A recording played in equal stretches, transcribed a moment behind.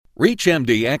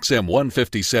ReachMD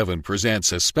XM157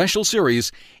 presents a special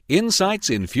series, Insights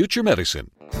in Future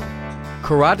Medicine.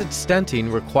 Carotid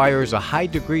stenting requires a high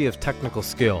degree of technical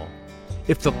skill.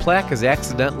 If the plaque is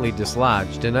accidentally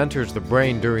dislodged and enters the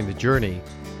brain during the journey,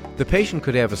 the patient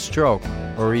could have a stroke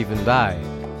or even die.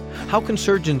 How can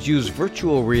surgeons use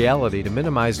virtual reality to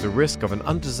minimize the risk of an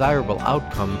undesirable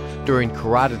outcome during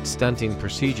carotid stenting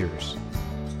procedures?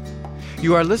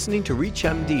 You are listening to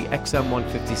ReachMD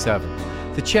XM157,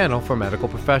 the channel for medical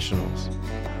professionals.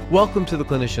 Welcome to the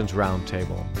Clinicians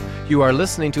Roundtable. You are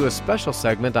listening to a special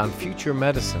segment on future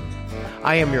medicine.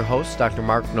 I am your host, Dr.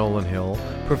 Mark Nolan Hill,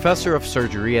 professor of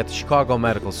surgery at the Chicago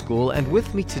Medical School, and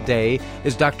with me today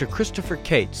is Dr. Christopher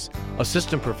Cates,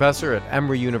 assistant professor at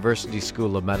Emory University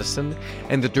School of Medicine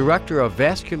and the director of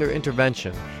vascular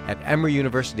intervention at Emory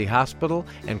University Hospital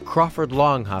and Crawford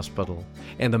Long Hospital,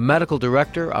 and the medical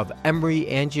director of Emory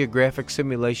Angiographic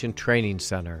Simulation Training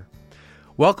Center.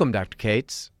 Welcome, Dr.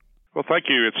 Cates. Well, thank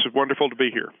you. It's wonderful to be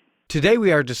here. Today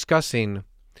we are discussing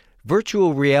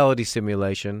virtual reality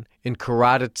simulation in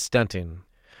carotid stenting.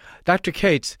 Dr.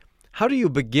 Cates, how do you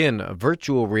begin a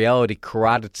virtual reality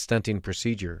carotid stenting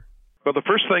procedure? Well, the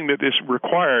first thing that is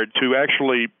required to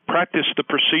actually practice the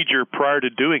procedure prior to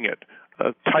doing it,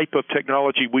 a type of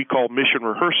technology we call mission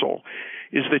rehearsal,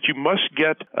 is that you must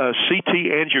get a CT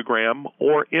angiogram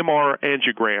or MR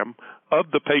angiogram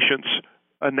of the patient's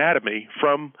anatomy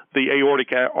from the aortic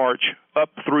arch up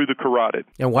through the carotid.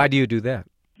 And why do you do that?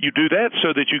 You do that so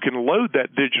that you can load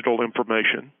that digital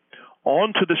information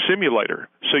onto the simulator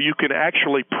so you can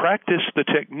actually practice the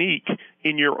technique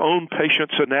in your own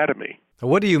patient's anatomy.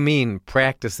 What do you mean,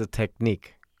 practice the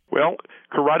technique? Well,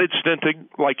 carotid stenting,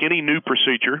 like any new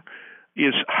procedure,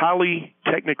 is highly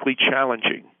technically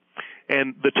challenging.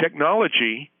 And the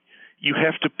technology you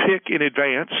have to pick in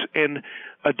advance and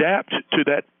adapt to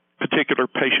that particular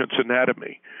patient's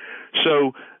anatomy.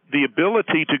 So the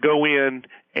ability to go in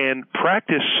and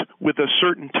practice with a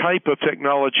certain type of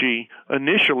technology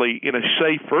initially in a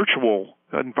safe virtual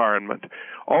environment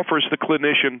offers the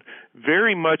clinician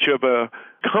very much of a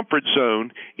comfort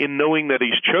zone in knowing that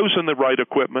he's chosen the right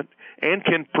equipment and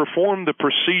can perform the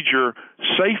procedure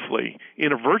safely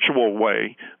in a virtual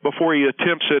way before he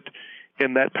attempts it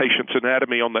in that patient's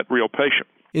anatomy on that real patient.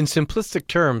 In simplistic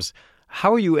terms,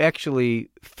 how are you actually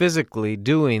physically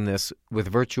doing this with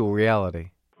virtual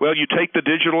reality? Well, you take the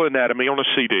digital anatomy on a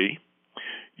CD,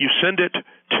 you send it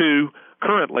to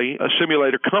currently a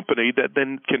simulator company that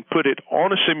then can put it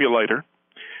on a simulator.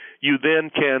 You then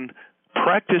can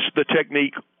practice the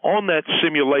technique on that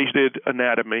simulated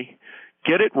anatomy,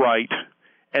 get it right,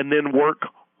 and then work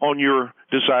on your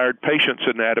desired patient's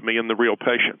anatomy in the real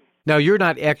patient. Now, you're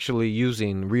not actually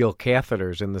using real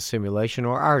catheters in the simulation,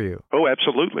 or are you? Oh,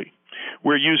 absolutely.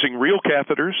 We're using real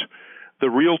catheters, the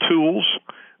real tools,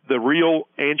 the real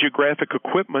angiographic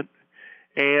equipment,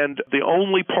 and the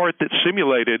only part that's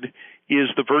simulated is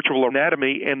the virtual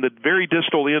anatomy and the very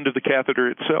distal end of the catheter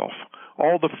itself.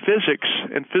 All the physics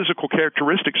and physical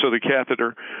characteristics of the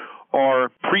catheter are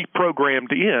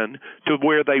pre-programmed in to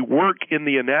where they work in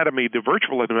the anatomy, the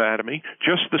virtual anatomy,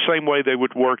 just the same way they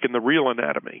would work in the real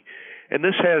anatomy. And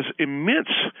this has immense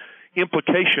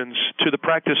implications to the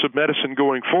practice of medicine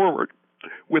going forward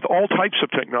with all types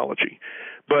of technology,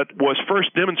 but was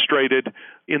first demonstrated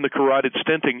in the carotid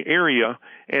stenting area,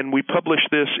 and we published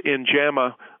this in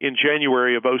JAMA in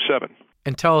January of 2007.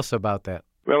 And tell us about that.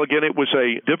 Well, again, it was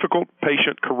a difficult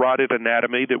patient carotid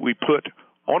anatomy that we put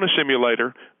on a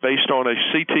simulator based on a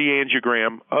CT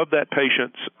angiogram of that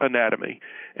patient's anatomy,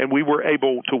 and we were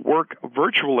able to work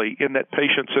virtually in that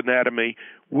patient's anatomy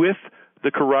with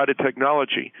the carotid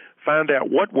technology, find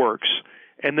out what works,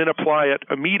 and then apply it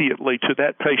immediately to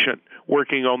that patient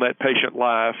working on that patient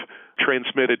live,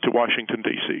 transmitted to Washington,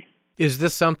 D.C. Is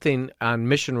this something on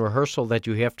mission rehearsal that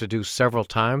you have to do several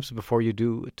times before you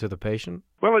do it to the patient?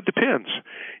 Well, it depends.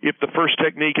 If the first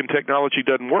technique and technology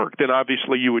doesn't work, then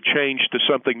obviously you would change to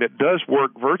something that does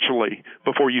work virtually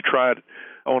before you try it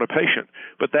on a patient.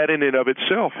 But that in and of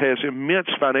itself has immense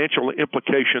financial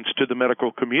implications to the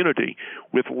medical community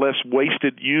with less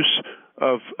wasted use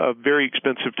of very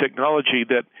expensive technology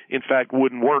that, in fact,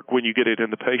 wouldn't work when you get it in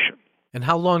the patient. And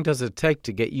how long does it take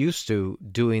to get used to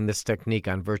doing this technique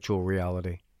on virtual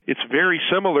reality? It's very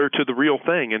similar to the real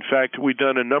thing. In fact, we've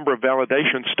done a number of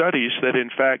validation studies that, in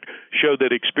fact, show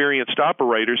that experienced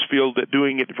operators feel that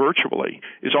doing it virtually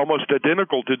is almost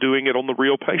identical to doing it on the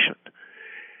real patient.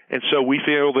 And so we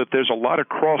feel that there's a lot of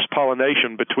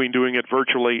cross-pollination between doing it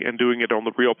virtually and doing it on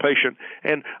the real patient.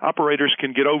 And operators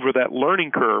can get over that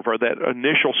learning curve or that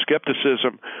initial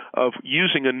skepticism of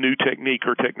using a new technique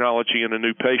or technology in a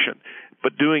new patient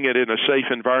but doing it in a safe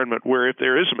environment where if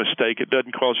there is a mistake, it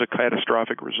doesn't cause a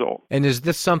catastrophic result. And is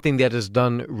this something that is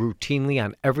done routinely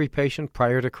on every patient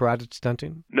prior to carotid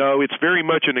stenting? No, it's very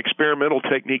much an experimental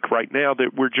technique right now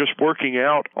that we're just working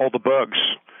out all the bugs.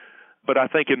 But I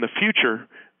think in the future,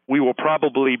 we will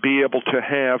probably be able to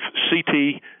have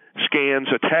CT scans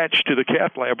attached to the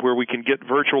cath lab where we can get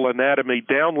virtual anatomy,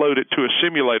 download it to a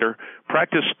simulator,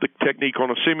 practice the technique on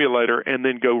a simulator, and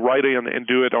then go right in and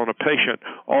do it on a patient,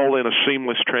 all in a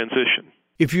seamless transition.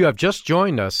 If you have just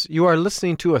joined us, you are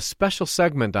listening to a special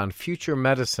segment on future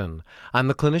medicine on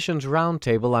the Clinicians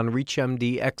Roundtable on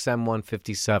ReachMD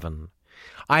XM157.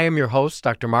 I am your host,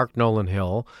 Dr. Mark Nolan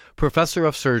Hill, professor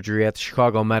of surgery at the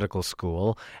Chicago Medical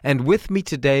School, and with me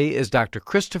today is Dr.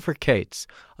 Christopher Cates,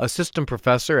 assistant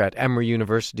professor at Emory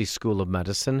University School of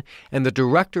Medicine and the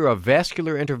director of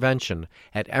vascular intervention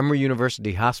at Emory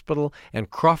University Hospital and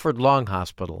Crawford Long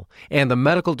Hospital, and the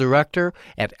medical director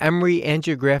at Emory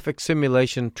Angiographic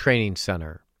Simulation Training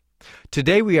Center.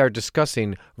 Today we are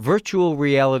discussing virtual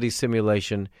reality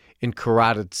simulation in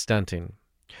carotid stenting.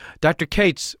 Dr.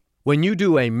 Cates, when you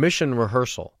do a mission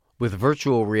rehearsal with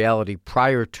virtual reality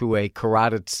prior to a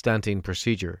carotid stenting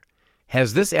procedure,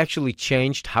 has this actually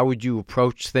changed how would you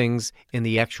approach things in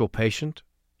the actual patient?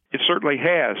 It certainly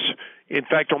has. In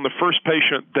fact, on the first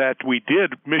patient that we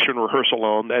did mission rehearsal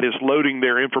on, that is loading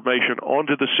their information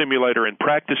onto the simulator and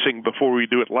practicing before we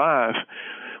do it live,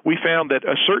 we found that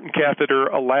a certain catheter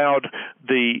allowed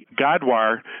the guide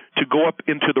wire to go up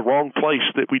into the wrong place,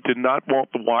 that we did not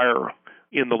want the wire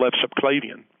in the left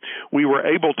subclavian. We were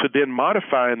able to then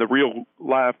modify in the real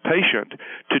live patient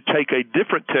to take a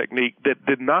different technique that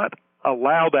did not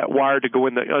allow that wire to go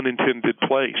in the unintended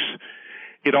place.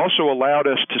 It also allowed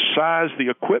us to size the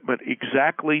equipment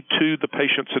exactly to the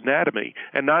patient's anatomy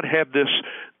and not have this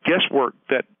guesswork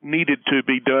that needed to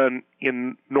be done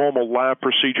in normal live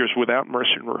procedures without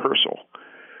mission rehearsal.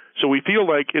 So we feel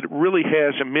like it really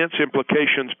has immense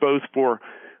implications both for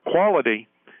quality,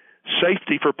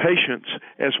 safety for patients,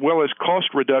 as well as cost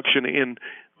reduction in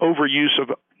overuse of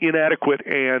inadequate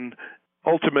and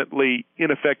ultimately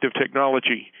ineffective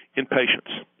technology in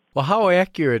patients. Well, how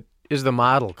accurate is the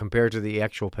model compared to the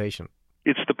actual patient?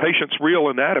 It's the patient's real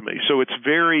anatomy, so it's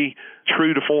very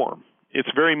true to form. It's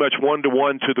very much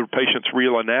one-to-one to the patient's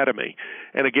real anatomy.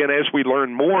 And again, as we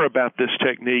learn more about this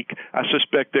technique, I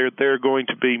suspect there are going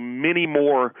to be many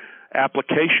more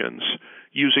applications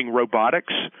using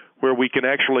robotics, where we can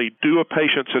actually do a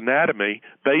patient's anatomy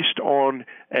based on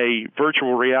a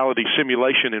virtual reality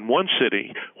simulation in one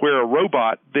city, where a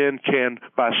robot then can,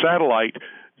 by satellite,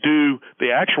 do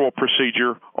the actual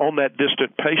procedure on that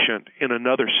distant patient in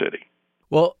another city.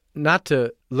 Well, not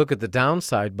to look at the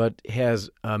downside, but has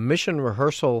a mission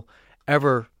rehearsal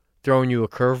ever thrown you a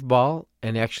curveball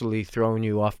and actually thrown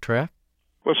you off track?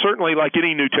 Well, certainly, like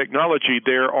any new technology,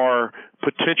 there are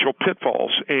potential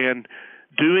pitfalls, and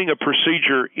doing a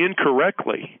procedure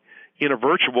incorrectly in a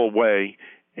virtual way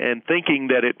and thinking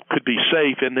that it could be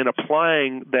safe and then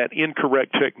applying that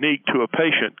incorrect technique to a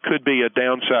patient could be a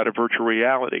downside of virtual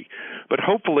reality. But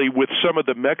hopefully with some of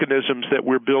the mechanisms that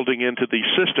we're building into these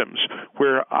systems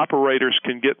where operators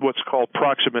can get what's called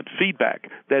proximate feedback,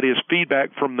 that is feedback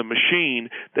from the machine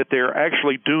that they're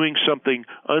actually doing something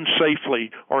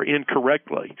unsafely or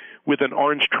incorrectly with an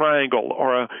orange triangle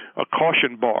or a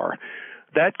caution bar,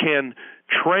 that can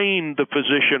train the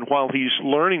physician while he's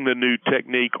learning the new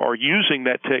technique or using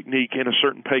that technique in a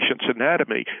certain patient's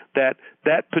anatomy,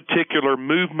 that particular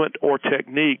movement or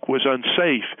technique was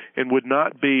unsafe and would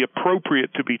not be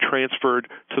appropriate to be transferred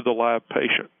to the live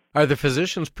patient. Are the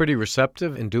physicians pretty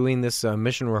receptive in doing this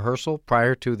mission rehearsal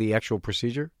prior to the actual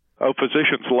procedure? Oh,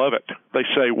 physicians love it. They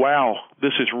say, wow,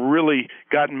 this has really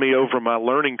gotten me over my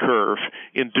learning curve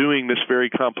in doing this very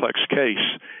complex case,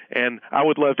 and I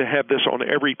would love to have this on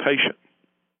every patient.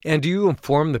 And do you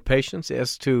inform the patients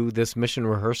as to this mission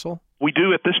rehearsal? We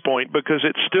do at this point because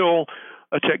it's still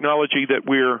a technology that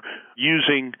we're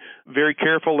using very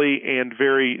carefully and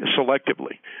very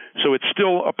selectively. So it's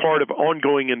still a part of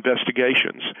ongoing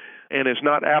investigations and is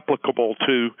not applicable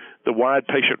to the wide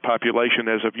patient population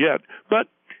as of yet. But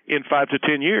in 5 to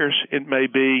 10 years, it may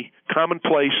be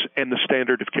commonplace and the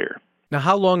standard of care. Now,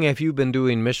 how long have you been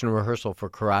doing mission rehearsal for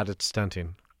carotid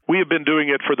stenting? We have been doing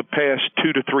it for the past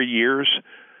 2 to 3 years,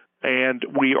 and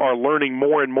we are learning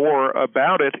more and more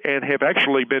about it and have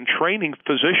actually been training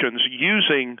physicians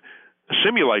using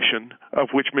simulation, of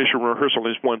which mission rehearsal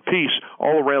is one piece,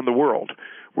 all around the world.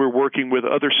 We're working with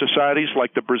other societies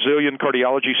like the Brazilian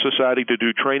Cardiology Society to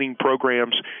do training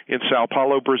programs in Sao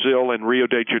Paulo, Brazil, and Rio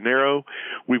de Janeiro.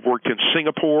 We've worked in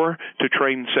Singapore to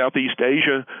train Southeast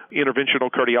Asia Interventional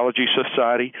Cardiology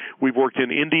Society. We've worked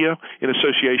in India in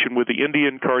association with the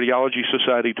Indian Cardiology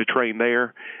Society to train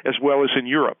there, as well as in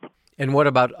Europe. And what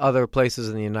about other places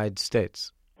in the United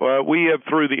States? We have,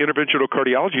 through the Interventional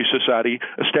Cardiology Society,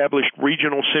 established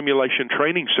regional simulation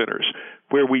training centers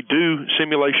where we do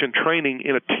simulation training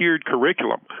in a tiered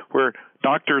curriculum where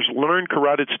doctors learn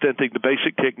carotid stenting, the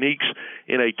basic techniques,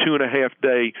 in a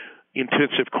 2.5-day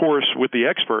intensive course with the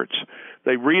experts.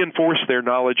 They reinforce their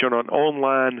knowledge on an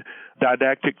online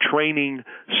didactic training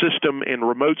system and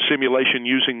remote simulation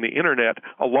using the internet,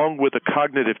 along with a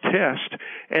cognitive test.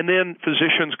 And then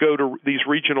physicians go to these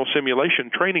regional simulation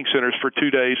training centers for 2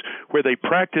 days where they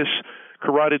practice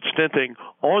carotid stenting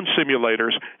on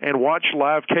simulators and watch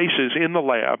live cases in the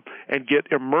lab and get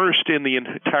immersed in the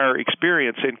entire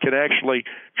experience and can actually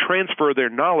transfer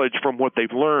their knowledge from what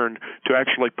they've learned to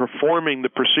actually performing the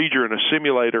procedure in a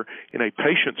simulator in a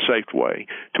patient-safe way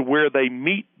to where they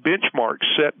meet benchmarks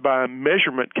set by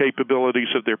measurement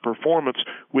capabilities of their performance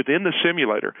within the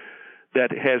simulator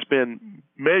that has been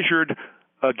measured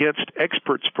against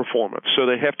experts' performance. So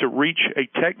they have to reach a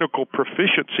technical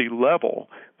proficiency level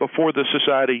before the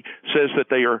society says that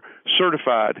they are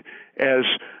certified as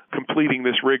completing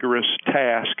this rigorous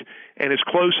task, and as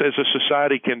close as a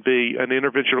society can be, an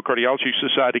interventional cardiology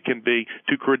society can be,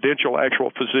 to credential actual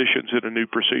physicians in a new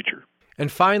procedure.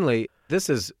 And finally, this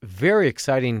is very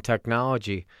exciting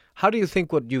technology. How do you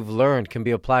think what you've learned can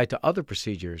be applied to other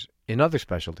procedures in other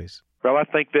specialties? Well, I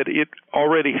think that it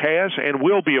already has and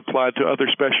will be applied to other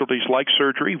specialties like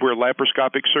surgery, where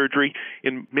laparoscopic surgery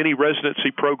in many residency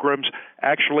programs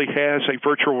actually has a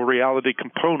virtual reality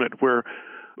component where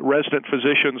resident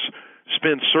physicians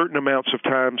spend certain amounts of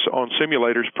times on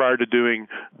simulators prior to doing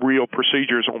real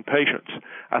procedures on patients.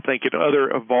 I think in other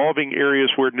evolving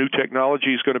areas where new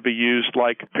technology is going to be used,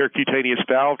 like percutaneous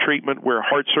valve treatment, where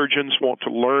heart surgeons want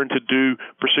to learn to do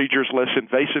procedures less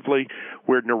invasively,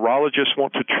 where neurologists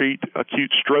want to treat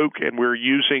acute stroke and we're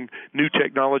using new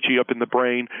technology up in the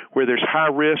brain, where there's high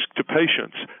risk to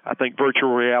patients, I think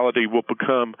virtual reality will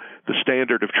become the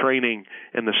standard of training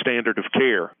and the standard of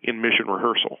care in mission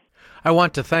rehearsal. I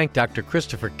want to thank Dr.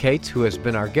 Christopher Cates, who has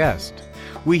been our guest.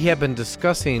 We have been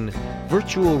discussing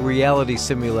virtual reality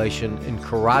simulation in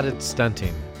carotid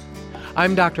stenting.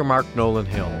 I'm Dr. Mark Nolan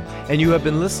Hill, and you have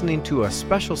been listening to a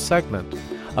special segment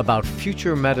about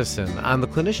future medicine on the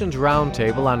Clinicians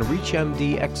Roundtable on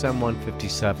ReachMD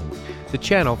XM157, the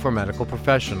channel for medical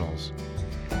professionals.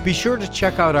 Be sure to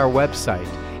check out our website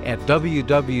at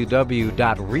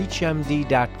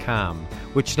www.reachmd.com,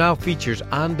 which now features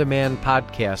on-demand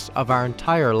podcasts of our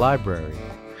entire library.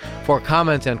 For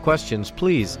comments and questions,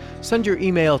 please send your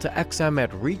email to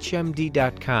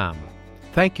xm@reachmd.com.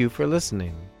 Thank you for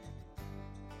listening.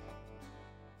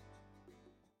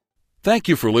 Thank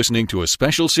you for listening to a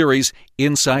special series,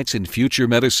 Insights in Future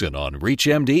Medicine, on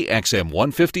ReachMD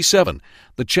XM157,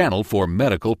 the channel for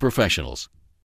medical professionals.